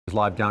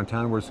Live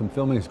downtown where some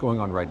filming is going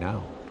on right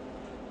now.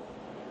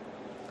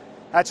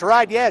 That's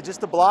right, yeah,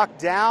 just a block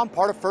down.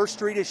 Part of First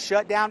Street is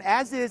shut down,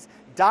 as is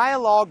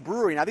Dialogue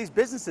Brewery. Now, these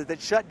businesses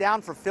that shut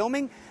down for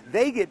filming,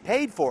 they get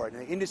paid for it.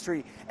 And the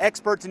industry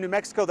experts in New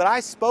Mexico that I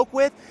spoke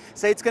with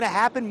say it's going to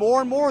happen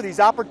more and more. These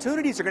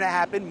opportunities are going to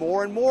happen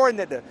more and more, and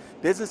that the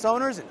business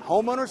owners and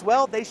homeowners,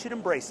 well, they should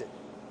embrace it.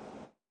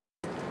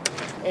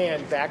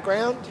 And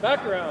background.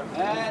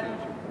 And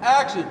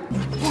action.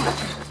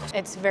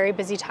 It's a very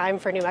busy time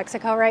for New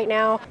Mexico right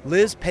now.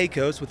 Liz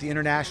Pecos with the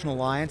International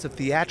Alliance of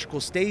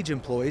Theatrical Stage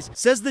Employees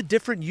says the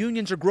different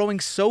unions are growing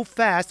so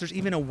fast there's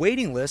even a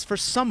waiting list for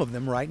some of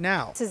them right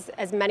now. This is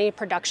as many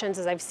productions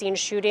as I've seen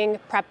shooting,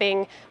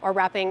 prepping, or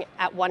wrapping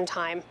at one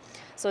time.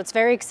 So it's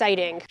very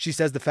exciting. She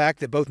says the fact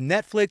that both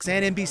Netflix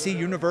and NBC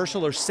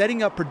Universal are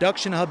setting up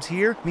production hubs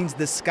here means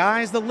the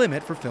sky's the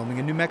limit for filming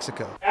in New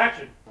Mexico.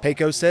 Action.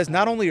 Pecos says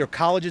not only are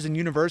colleges and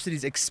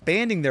universities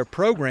expanding their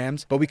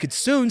programs, but we could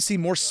soon see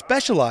more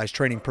specialized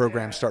training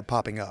programs start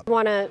popping up. I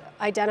want to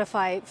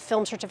identify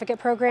film certificate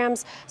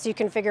programs so you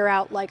can figure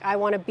out, like, I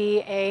want to be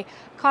a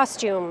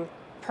costume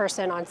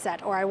person on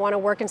set, or I want to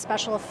work in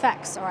special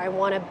effects, or I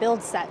want to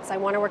build sets, I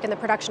want to work in the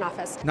production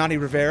office. Nani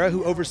Rivera,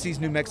 who oversees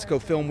New Mexico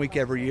Film Week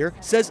every year,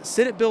 says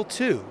Senate Bill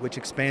 2, which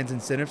expands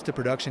incentives to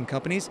production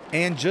companies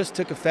and just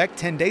took effect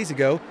 10 days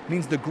ago,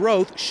 means the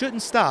growth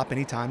shouldn't stop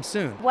anytime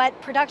soon. What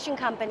production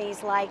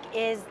companies like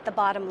is the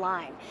bottom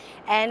line,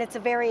 and it's a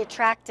very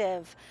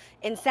attractive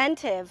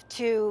incentive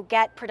to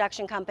get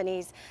production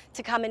companies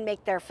to come and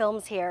make their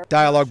films here.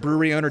 Dialogue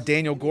Brewery owner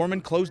Daniel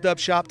Gorman closed up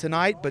shop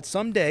tonight, but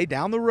someday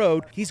down the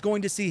road, he's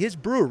going to see his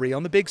brewery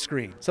on the big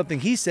screen, something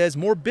he says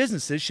more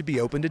businesses should be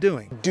open to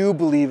doing. I do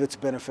believe it's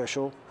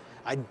beneficial.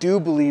 I do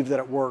believe that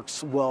it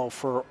works well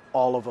for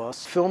all of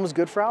us. Film is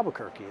good for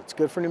Albuquerque. It's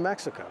good for New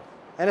Mexico.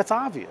 And it's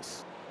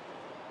obvious.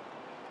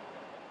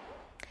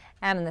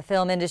 And in the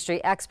film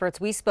industry,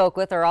 experts we spoke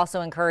with are also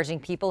encouraging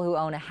people who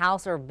own a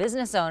house or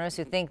business owners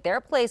who think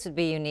their place would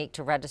be unique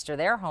to register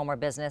their home or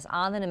business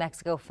on the New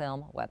Mexico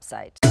Film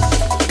website.